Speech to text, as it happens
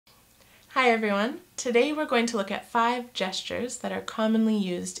Hi everyone! Today we're going to look at 5 gestures that are commonly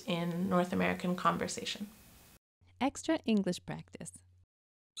used in North American conversation. Extra English practice.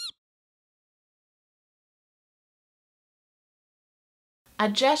 A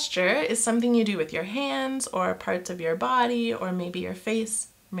gesture is something you do with your hands or parts of your body or maybe your face,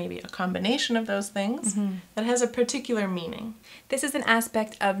 maybe a combination of those things that has a particular meaning. This is an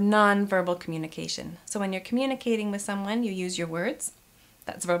aspect of non-verbal communication. So when you're communicating with someone, you use your words.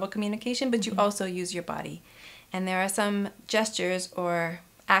 That's verbal communication, but you also use your body. And there are some gestures or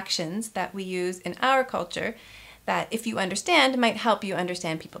actions that we use in our culture that, if you understand, might help you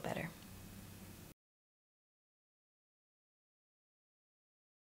understand people better.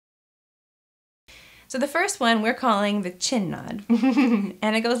 So the first one we're calling the chin nod.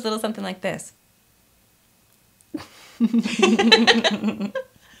 And it goes a little something like this.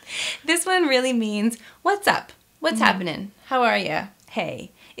 This one really means, what's up? What's happening? How are you?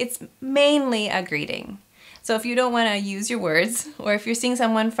 Hey. It's mainly a greeting. So if you don't want to use your words, or if you're seeing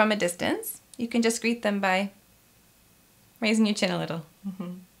someone from a distance, you can just greet them by raising your chin a little.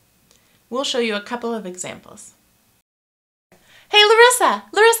 We'll show you a couple of examples. Hey Larissa!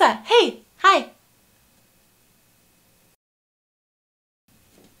 Larissa! Hey! Hi!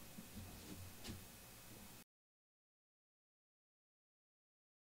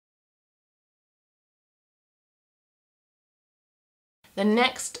 The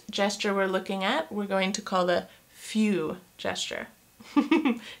next gesture we're looking at, we're going to call the phew gesture.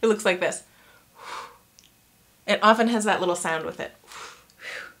 It looks like this. It often has that little sound with it.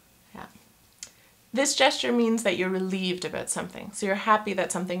 Yeah. This gesture means that you're relieved about something, so you're happy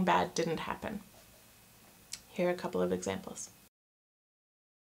that something bad didn't happen. Here are a couple of examples.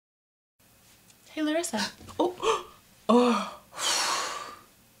 Hey Larissa. Oh! Oh!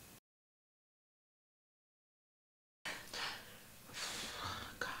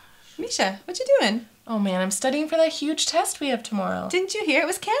 Misha, what you doing? Oh man, I'm studying for that huge test we have tomorrow. Didn't you hear it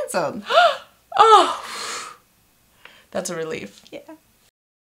was canceled? Oh! That's a relief. Yeah.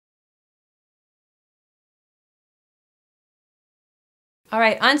 All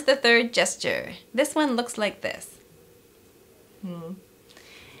right, on to the third gesture. This one looks like this.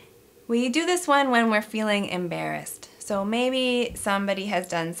 We do this one when we're feeling embarrassed. So maybe somebody has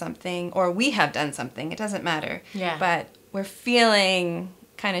done something, or we have done something, it doesn't matter. Yeah. But we're feeling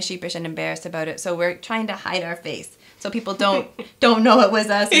kind of sheepish and embarrassed about it, so we're trying to hide our face so people don't know it was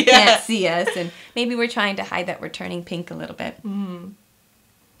us and can't see us, and maybe we're trying to hide that we're turning pink a little bit.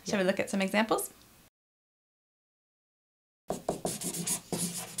 Shall we look at some examples?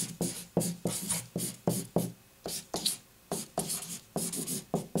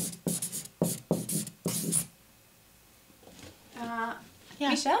 Yeah.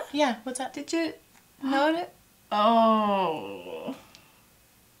 Misha? Yeah, what's that? Did you note it? Oh.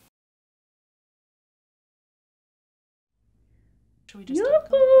 Should we just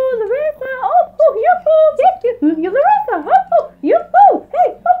Yoo-hoo, Larissa! Oh, yoo-hoo! Yes, Larissa! Oh, yoo-hoo!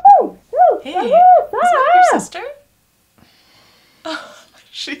 Hey, oh, Hey, Larissa! is that your sister? Oh,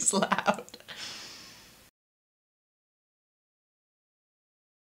 she's loud.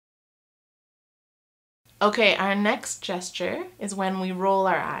 Okay, our next gesture is when we roll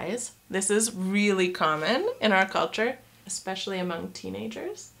our eyes. This is really common in our culture, especially among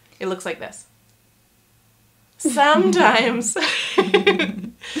teenagers. It looks like this. Sometimes,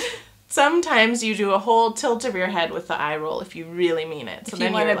 sometimes you do a whole tilt of your head with the eye roll if you really mean it. So If then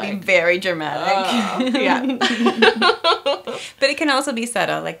you want you're to like, be very dramatic. yeah. But it can also be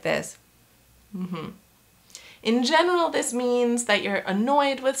subtle, like this. In general, this means that you're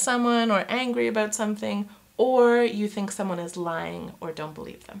annoyed with someone or angry about something, or you think someone is lying or don't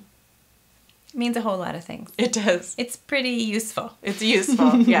believe them. It means a whole lot of things. It does. It's pretty useful. It's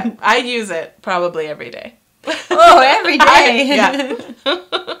useful. Yeah, I use it probably every day. Oh, every day! Yeah.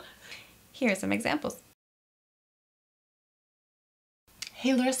 Here are some examples.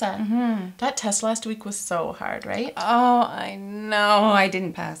 Hey Larissa, that test last week was so hard, right? Oh, I know. I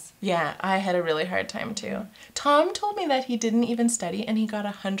didn't pass. Yeah, I had a really hard time too. Tom told me that he didn't even study and he got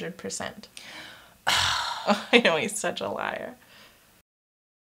 100%. Oh, I know, he's such a liar.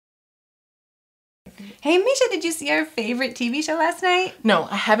 Hey, Misha, did you see our favorite TV show last night? No,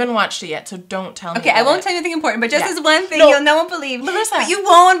 I haven't watched it yet, so don't tell me. Okay, I about won't it. tell you anything important, but just Yeah. this one thing No. you'll know and believe. Larissa. But you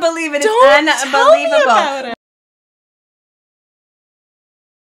won't believe it. Don't It's tell me unbelievable. about it.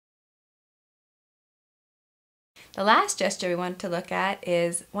 The last gesture we want to look at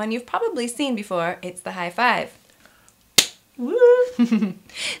is one you've probably seen before. It's the high five. Woo!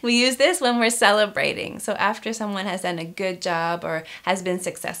 We use this when we're celebrating. So after someone has done a good job or has been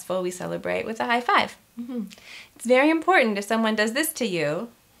successful, we celebrate with a high five. It's very important if someone does this to you,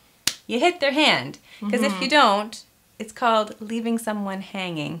 you hit their hand. Because if you don't, it's called leaving someone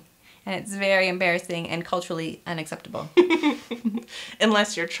hanging. And it's very embarrassing and culturally unacceptable.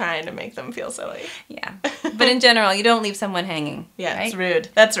 Unless you're trying to make them feel silly. Yeah. But in general, you don't leave someone hanging. Yeah, right? it's rude.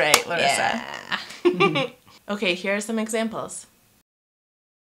 That's right, Larissa. Yeah. Okay, here are some examples.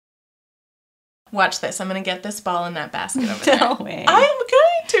 Watch this. I'm going to get this ball in that basket over there. No way. I am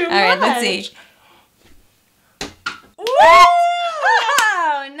going to. All right, let's watch. see.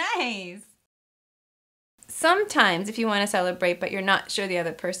 Wow, nice. Sometimes, if you want to celebrate but you're not sure the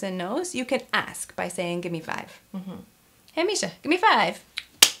other person knows, you can ask by saying, give me 5. Hey, Misha, give me 5.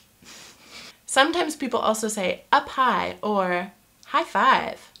 Sometimes people also say up high or high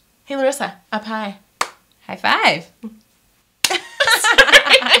five. Hey, Larissa, up high. High 5.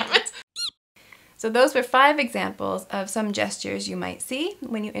 So those were 5 examples of some gestures you might see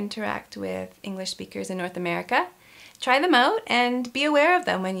when you interact with English speakers in North America. Try them out and be aware of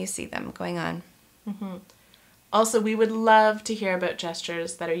them when you see them going on. Also, we would love to hear about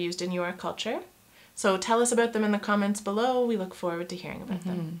gestures that are used in your culture. So tell us about them in the comments below. We look forward to hearing about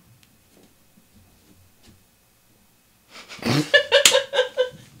them. I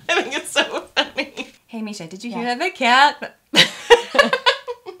think it's so funny. Hey, Misha, did you hear the cat?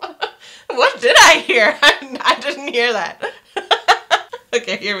 What did I hear? I didn't hear that.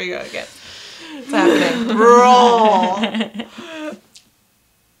 Okay, here we go again. It's happening.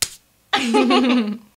 Roll.